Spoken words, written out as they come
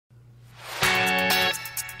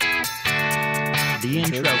The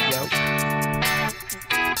intro.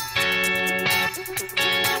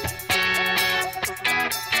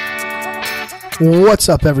 What's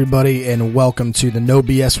up, everybody, and welcome to the No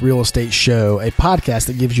BS Real Estate Show, a podcast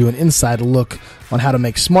that gives you an inside look on how to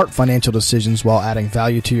make smart financial decisions while adding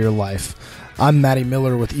value to your life. I'm Matty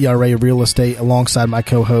Miller with ERA Real Estate, alongside my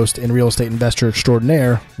co-host and real estate investor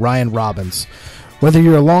extraordinaire, Ryan Robbins. Whether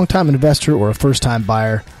you're a long-time investor or a first-time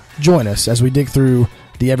buyer, join us as we dig through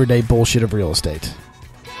the everyday bullshit of real estate.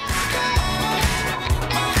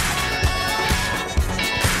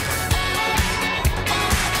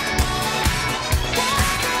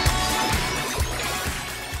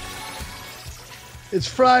 It's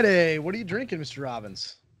Friday. What are you drinking, Mr.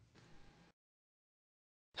 Robbins?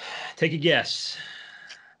 Take a guess.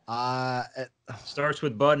 Starts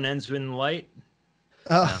with Bud and ends with Light.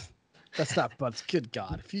 That's not Bud. Good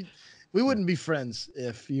God. We wouldn't be friends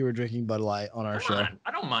if you were drinking Bud Light on our show.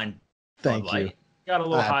 I don't mind Thank Bud you. Light. Got a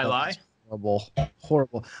little high lie.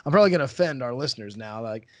 Horrible. I'm probably gonna offend our listeners now.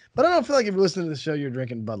 But I don't feel like if you're listening to the show, you're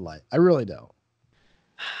drinking Bud Light. I really don't.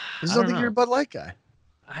 I just don't think you're a Bud Light guy.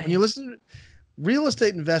 When you listen, real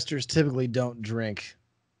estate investors typically don't drink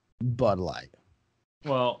Bud Light.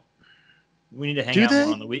 Well, we need to hang out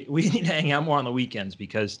more on the We need to hang out more on the weekends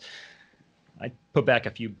because I put back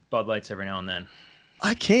a few Bud Lights every now and then.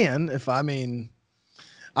 I can I'm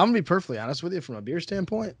gonna be perfectly honest with you from a beer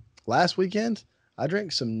standpoint. Last weekend, I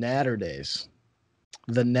drank some Natter Days.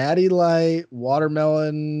 The Natty Light,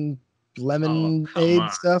 watermelon, lemonade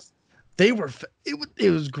stuff. It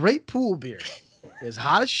was great pool beer. It was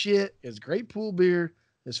hot as shit. It was great pool beer.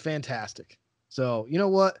 It was fantastic. So, you know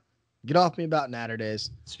what? Get off me about Natter Days.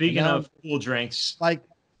 Speaking of pool drinks,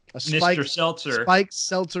 Mr. Seltzer. Spiked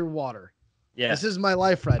seltzer water. Yeah. This is my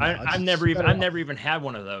life right now. I've never even had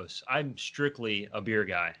one of those. I'm strictly a beer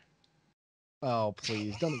guy. Oh,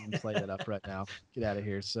 please. Don't even play that up right now. Get out of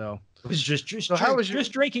here. So it was just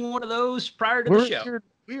drinking one of those prior to the show.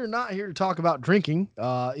 We are not here to talk about drinking,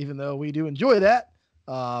 even though we do enjoy that.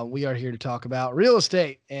 We are here to talk about real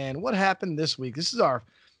estate and what happened this week. This is our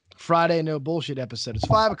Friday No Bullshit episode. It's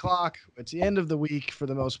 5 o'clock. It's the end of the week for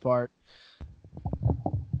the most part.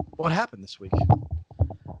 What happened this week?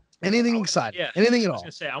 Anything exciting? Yeah, anything at all? I was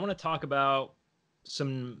going to say, I want to talk about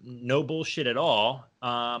some no bullshit at all.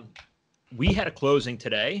 We had a closing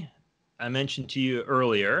today. I mentioned to you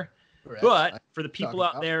earlier. Correct. But for the people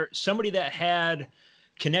out there, somebody that had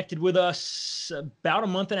connected with us about a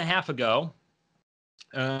month and a half ago,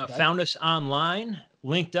 found us online,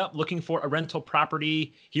 linked up, looking for a rental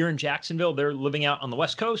property here in Jacksonville. They're living out on the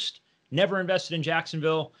West Coast, never invested in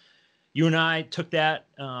Jacksonville. You and I took that,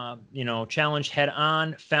 challenge head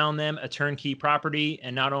on, found them a turnkey property.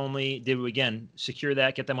 And not only did we, again, secure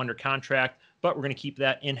that, get them under contract, but we're going to keep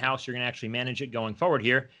that in-house. You're going to actually manage it going forward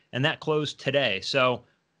here. And that closed today. So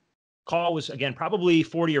call was, again, probably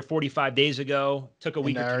 40 or 45 days ago. Took a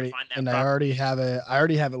week or two to find that property. I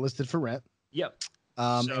already have it listed for rent. Yep.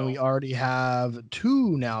 And we already have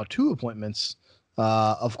two appointments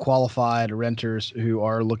of qualified renters who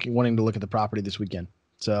are wanting to look at the property this weekend.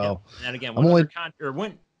 So, yep. And again,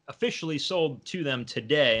 went officially sold to them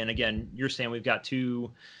today. And again, you're saying we've got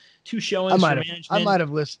two showings for management. I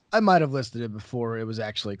might have listed it before it was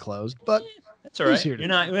actually closed, but that's all right.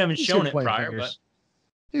 We haven't shown it prior, but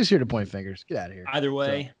he's here to point fingers. Get out of here. Either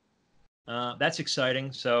way, that's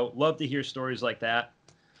exciting. So love to hear stories like that.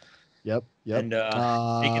 Yep. And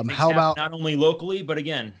how about not only locally, but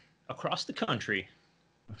again, across the country?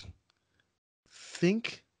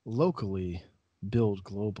 Think locally, build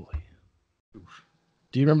globally. Oof.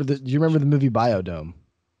 Do you remember the movie Biodome?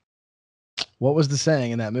 What was the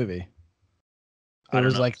saying in that movie? It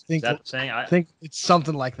was like, think it's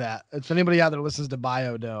something like that. If anybody out there listens to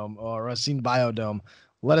Biodome or has seen Biodome,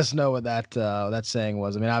 let us know what that saying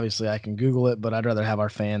was. I mean, obviously I can Google it, but I'd rather have our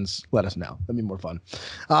fans let us know. That'd be more fun.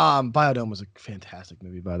 Biodome was a fantastic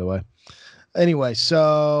movie, by the way. Anyway,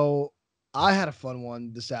 so I had a fun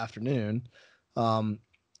one this afternoon. I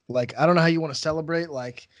don't know how you want to celebrate, hey,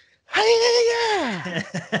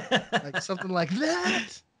 like something like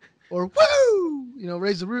that, or woo,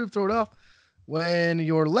 raise the roof, throw it off. When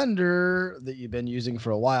your lender that you've been using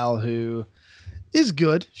for a while, who is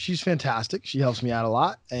good. She's fantastic. She helps me out a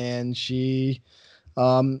lot. And she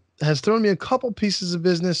has thrown me a couple pieces of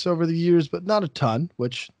business over the years, but not a ton,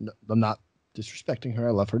 which I'm not disrespecting her.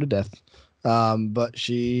 I love her to death. But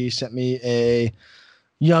she sent me a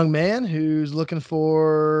young man who's looking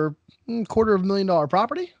for $250,000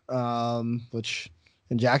 property, which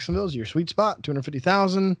in Jacksonville is your sweet spot,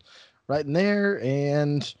 250,000 right in there,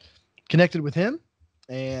 and connected with him.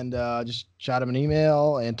 And just shot him an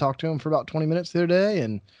email and talked to him for about 20 minutes the other day.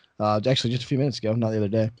 And Actually, just a few minutes ago, not the other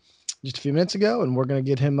day, just a few minutes ago, and we're gonna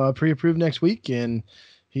get him pre-approved next week. And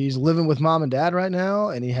he's living with mom and dad right now,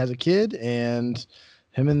 and he has a kid. And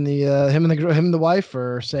him and the wife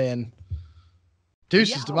are saying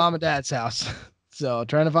deuces to mom and dad's house. So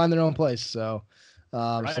trying to find their own place. So, so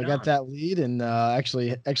I got that lead, and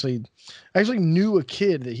actually knew a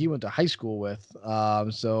kid that he went to high school with.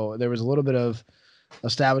 So there was a little bit of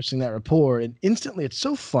establishing that rapport, and instantly, it's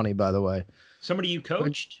so funny, by the way. Somebody you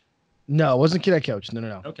coached? No, it wasn't a kid I coached.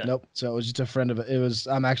 No. Okay. Nope. So it was just a friend of it.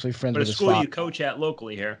 I'm actually friends with his father. But a school you coach at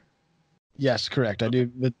locally here. Yes, correct. Okay. I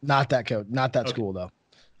do, but not that coach, not that school though.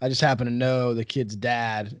 I just happen to know the kid's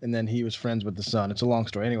dad, and then he was friends with the son. It's a long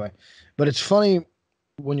story anyway, but it's funny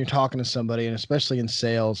when you're talking to somebody, and especially in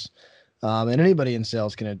sales, and anybody in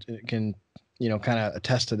sales can kind of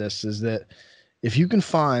attest to this, is that if you can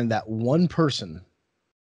find that one person,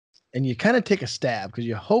 and you kind of take a stab because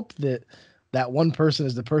you hope that that one person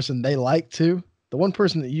is the person they like too, the one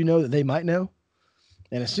person that you know that they might know,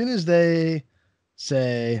 and as soon as they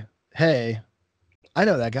say, "Hey, I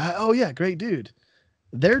know that guy. Oh yeah, great dude,"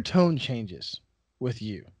 their tone changes with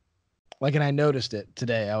you. Like, and I noticed it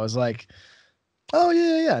today. I was like, "Oh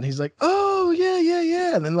yeah," and he's like, "Oh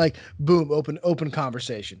yeah," and then like, boom, open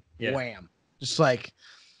conversation. Yeah. Wham! Just like,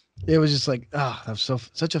 it was just like, that was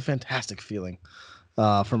such a fantastic feeling,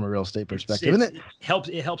 from a real estate perspective. And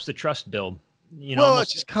it helps the trust build. Well,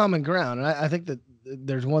 it's just common ground, and I think that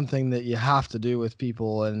there's one thing that you have to do with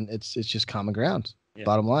people, and it's just common ground. Yeah.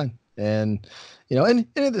 Bottom line. And, and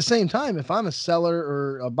at the same time, if I'm a seller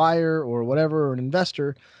or a buyer or whatever, or an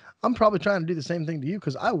investor, I'm probably trying to do the same thing to you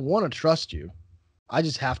because I want to trust you. I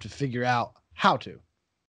just have to figure out how to.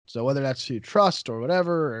 So whether that's through trust or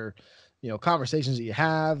whatever, or, conversations that you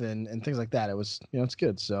have and things like that, it was, it's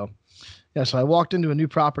good. So, yeah, so I walked into a new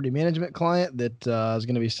property management client that is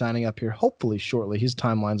going to be signing up here hopefully shortly. His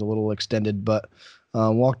timeline's a little extended, but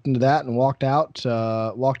walked into that and walked out to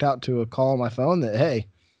a call on my phone that, hey,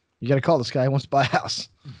 you got to call this guy. He wants to buy a house.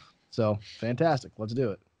 So fantastic. Let's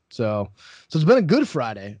do it. So it's been a good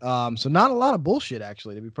Friday. So not a lot of bullshit,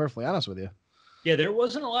 actually, to be perfectly honest with you. Yeah, there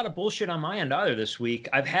wasn't a lot of bullshit on my end either this week.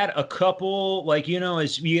 I've had a couple,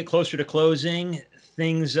 as you get closer to closing,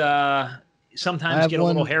 things sometimes get a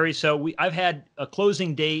little hairy. So I've had a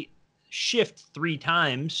closing date shift 3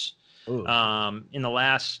 times in the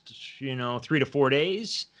last, 3 to 4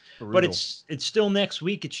 days. Brutal. But it's still next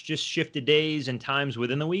week. It's just shifted days and times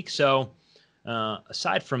within the week. So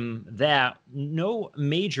aside from that, no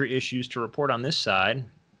major issues to report on this side.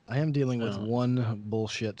 I am dealing with one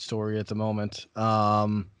bullshit story at the moment.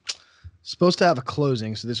 Supposed to have a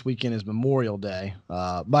closing. So this weekend is Memorial Day.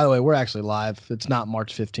 By the way, we're actually live. It's not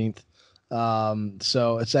March 15th.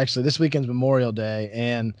 So it's actually this weekend's Memorial Day.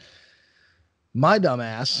 And my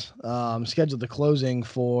dumbass scheduled the closing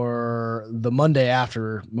for the Monday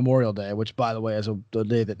after Memorial Day, which, by the way, is a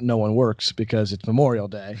day that no one works because it's Memorial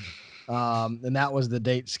Day. And that was the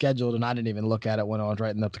date scheduled, and I didn't even look at it when I was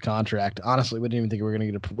writing up the contract. Honestly, we didn't think we were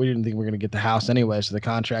going to get the house anyway, so the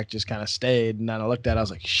contract just kind of stayed. And then I looked at it, I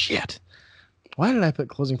was like, shit, why did I put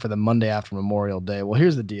closing for the Monday after Memorial Day? Well,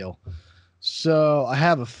 here's the deal. So I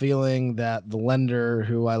have a feeling that the lender,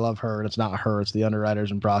 who I love her, and it's not her, it's the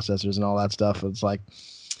underwriters and processors and all that stuff. It's like,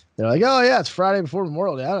 they're like, oh yeah, it's Friday before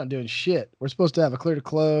Memorial Day. I'm not doing shit. We're supposed to have a clear to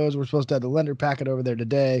close. We're supposed to have the lender packet over there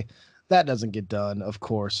today. That doesn't get done, of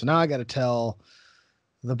course. So now I got to tell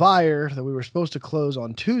the buyer that we were supposed to close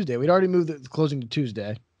on Tuesday. We'd already moved the closing to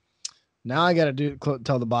Tuesday. Now I got to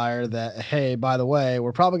tell the buyer that, hey, by the way,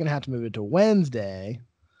 we're probably going to have to move it to Wednesday.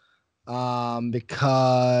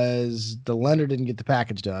 Because the lender didn't get the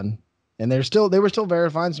package done, and they were still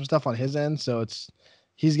verifying some stuff on his end. So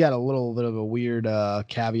he's got a little bit of a weird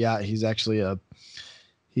caveat. He's actually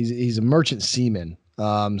he's a merchant seaman.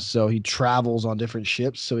 So he travels on different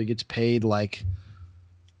ships. So he gets paid like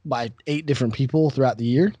by 8 different people throughout the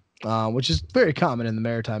year, which is very common in the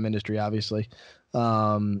maritime industry, obviously.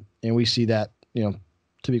 And we see that,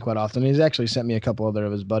 to be quite often. He's actually sent me a couple other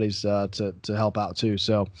of his buddies to help out too.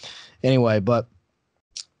 So anyway, but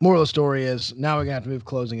moral of the story is now we're gonna have to move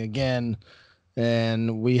closing again,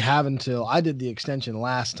 and we have until I did the extension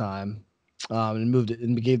last time, and moved it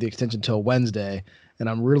and gave the extension till Wednesday, and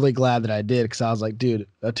I'm really glad that I did because I was like, dude,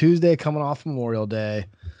 a Tuesday coming off Memorial Day.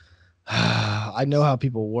 I know how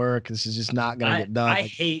people work. This is just not going to get done. I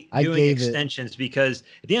hate doing extensions because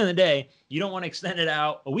at the end of the day, you don't want to extend it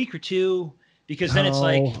out a week or two. Because then it's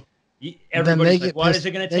like, everybody's like, why is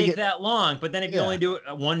it going to take that long? But then if you only do it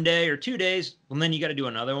 1 day or 2 days, well, then you got to do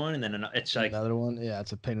another one. And then it's like another one. Yeah.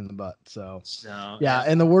 It's a pain in the butt. So yeah.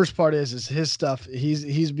 And the worst part is his stuff. He's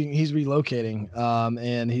relocating.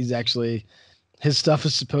 And his stuff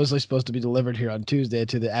is supposed to be delivered here on Tuesday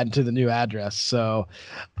to the new address. So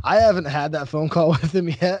I haven't had that phone call with him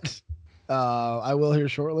yet. I will here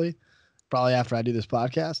shortly, probably after I do this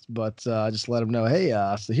podcast, but just let him know, hey,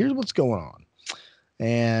 so here's what's going on.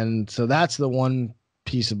 And so that's the one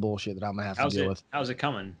piece of bullshit that I'm going to have to deal with. How's it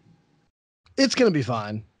coming? It's going to be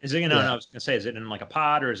fine. Is it going to, I was going to say, is it in like a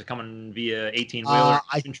pod or is it coming via 18-wheeler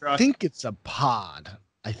truck? I think it's a pod.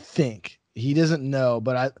 I think. He doesn't know,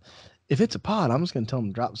 but if it's a pod, I'm just going to tell him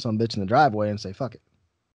to drop some bitch in the driveway and say, fuck it.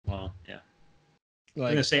 Well, yeah. I'm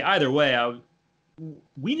going to say either way,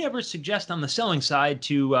 we never suggest on the selling side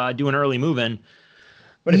to do an early move-in.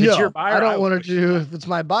 But if it's your buyer, I don't want to do. If it's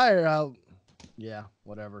my buyer,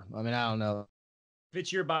 whatever. I mean, I don't know. If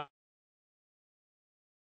it's your buyer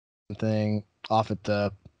thing off at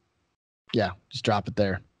just drop it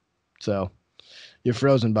there. So you're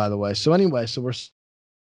frozen, by the way. So anyway, we're.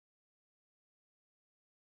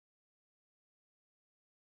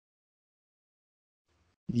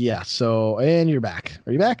 Yeah. So, and you're back.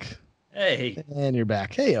 Are you back? Hey. And you're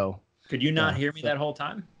back. Hey-o. Could you not hear me that whole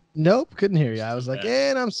time? Nope, couldn't hear you. I was like,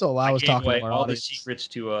 and I'm so loud. I was talking away to our all audience. The secrets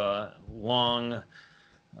to a long,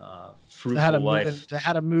 fruitful life.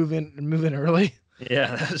 How to move in early.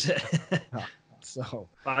 Yeah, that was it. So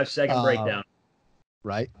 5-second breakdown.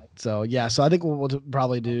 Right. So so I think we'll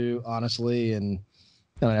probably do, honestly, and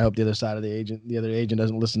I hope the other agent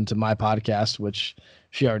doesn't listen to my podcast, which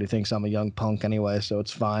she already thinks I'm a young punk anyway, so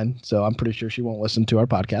it's fine. So I'm pretty sure she won't listen to our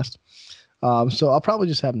podcast. So I'll probably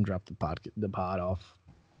just have him drop the pod off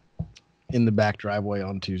in the back driveway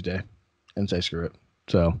on Tuesday and say screw it.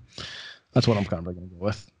 So that's what I'm kind of going to go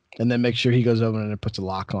with. And then make sure he goes over and puts a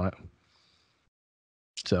lock on it.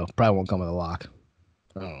 So probably won't come with a lock.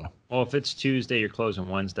 I don't know. Well, if it's Tuesday, you're closing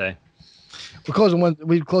Wednesday. We close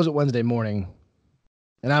it Wednesday morning.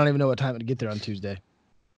 And I don't even know what time to get there on Tuesday.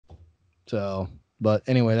 So, but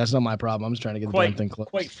anyway, that's not my problem. I'm just trying to get the damn thing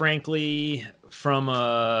closed. Quite frankly, from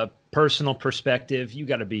a personal perspective, you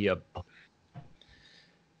got to be a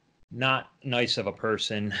not nice of a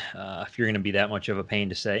person if you're going to be that much of a pain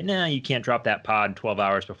to say, nah, you can't drop that pod 12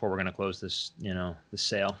 hours before we're going to close this, the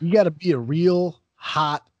sale. You got to be a real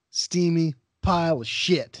hot, steamy pile of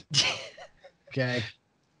shit. Okay.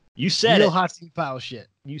 You said real hot, steamy pile of shit.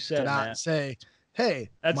 You said not that. Say, hey,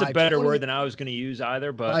 that's a better word than I was going to use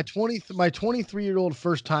either. But my 23-year-old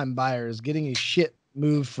first-time buyer is getting a shit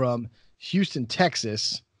moved from Houston,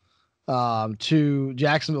 Texas, to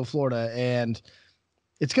Jacksonville, Florida, and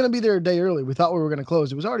it's going to be there a day early. We thought we were going to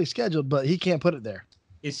close. It was already scheduled, but he can't put it there.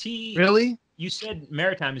 Is he really? You said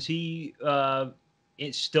maritime. Is he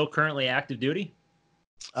still currently active duty?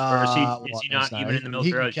 Or is he not even in the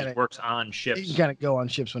military? He just works on ships. He can kind of go on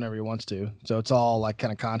ships whenever he wants to. So it's all like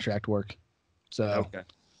kind of contract work. So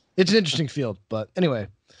It's an interesting field. But anyway,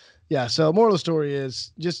 yeah. So moral of the story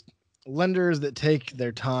is just lenders that take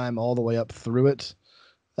their time all the way up through it.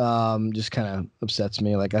 Just kind of upsets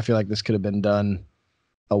me. Like I feel like this could have been done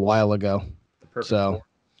a while ago.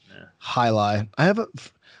 Highlight.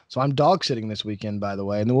 So I'm dog sitting this weekend, by the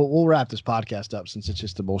way, and we'll wrap this podcast up since it's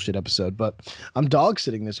just a bullshit episode. But I'm dog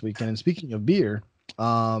sitting this weekend, and speaking of beer,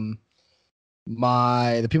 the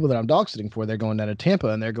people that I'm dog sitting for, they're going down to Tampa,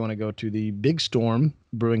 and they're going to go to the Big Storm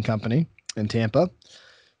Brewing Company in Tampa.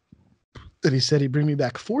 And he said he'd bring me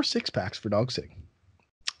back 4 6-packs for dog sitting.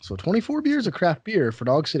 So 24 beers of craft beer for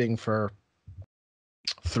dog sitting for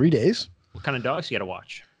 3 days. What kind of dogs you got to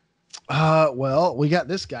watch? Well, we got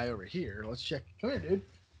this guy over here. Let's check. Come here, dude.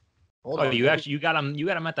 Hold on. You got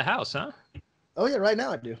him at the house, huh? Oh yeah, right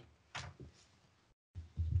now I do.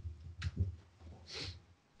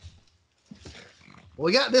 Well,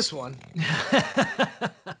 we got this one.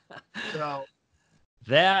 So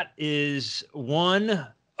that is one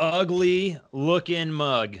ugly looking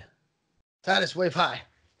mug. Titus, wave high.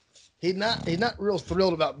 He's not real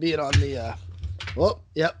thrilled about being on the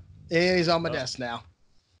yep. And he's on my desk now.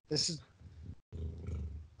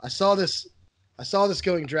 I saw this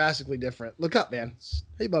going drastically different. Look up, man.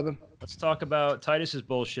 Hey, Bubba. Let's talk about Titus's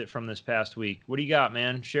bullshit from this past week. What do you got,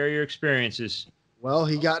 man? Share your experiences. Well,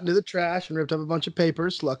 he got into the trash and ripped up a bunch of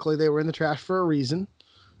papers. Luckily, they were in the trash for a reason.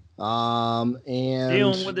 And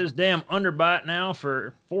dealing with his damn underbite now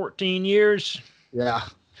for 14 years. Yeah.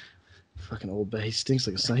 Fucking old bae. He stinks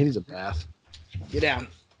like a son. He needs a bath. Get down.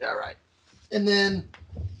 All right. And then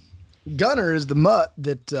Gunner is the mutt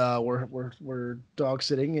that we're dog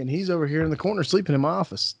sitting, and he's over here in the corner sleeping in my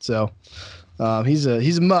office. So he's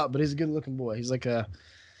a mutt, but he's a good looking boy. He's he's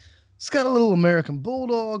got a little American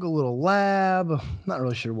bulldog, a little lab. Not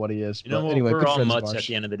really sure what he is. But anyway, we're all mutts at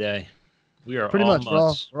the end of the day. We are pretty all much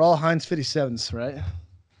mutts. We're all Heinz 57s, right?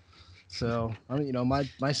 So, I mean,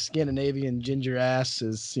 my Scandinavian ginger ass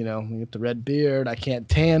is, I get the red beard. I can't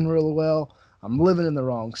tan real well. I'm living in the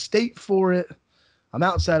wrong state for it. I'm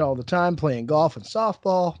outside all the time playing golf and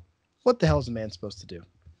softball. What the hell is a man supposed to do?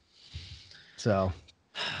 So,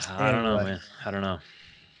 I don't know, man. I don't know.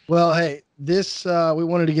 Well, hey, we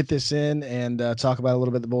wanted to get this in and talk about a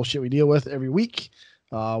little bit the bullshit we deal with every week.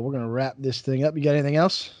 We're going to wrap this thing up. You got anything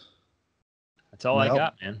else? That's all I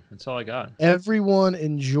got, man. That's all I got. Everyone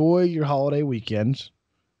enjoy your holiday weekend.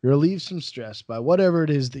 Relieve some stress by whatever it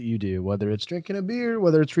is that you do, whether it's drinking a beer,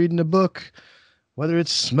 whether it's reading a book, whether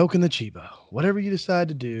it's smoking the Chibo. Whatever you decide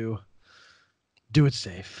to do it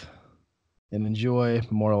safe and enjoy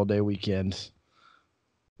Memorial Day weekend,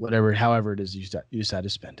 however it is you decide to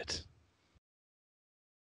spend it.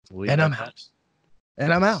 And I'm out.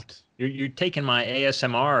 And I'm out. You're taking my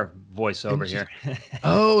ASMR voice over here.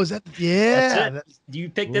 Oh, is that? Yeah. That's it. You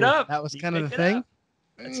picked it up. That was kind of the thing.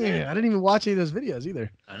 I didn't even watch any of those videos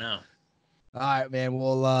either. I know. All right, man.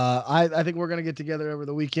 Well, I think we're going to get together over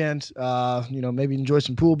the weekend, maybe enjoy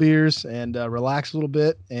some pool beers and relax a little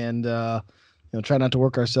bit and, try not to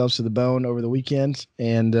work ourselves to the bone over the weekend.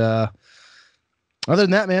 And other than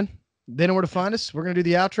that, man, they know where to find us. We're going to do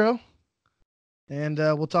the outro. And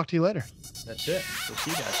we'll talk to you later. That's it. We'll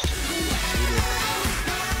see you guys.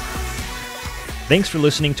 Thanks for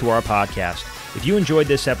listening to our podcast. If you enjoyed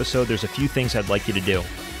this episode, there's a few things I'd like you to do.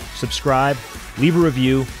 Subscribe, leave a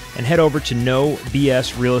review, and head over to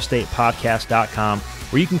nobsrealestatepodcast.com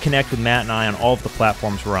where you can connect with Matt and I on all of the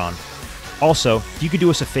platforms we're on. Also, if you could do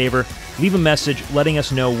us a favor, leave a message letting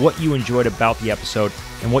us know what you enjoyed about the episode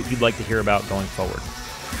and what you'd like to hear about going forward.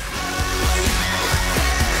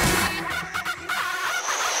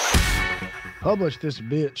 Publish this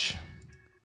bitch.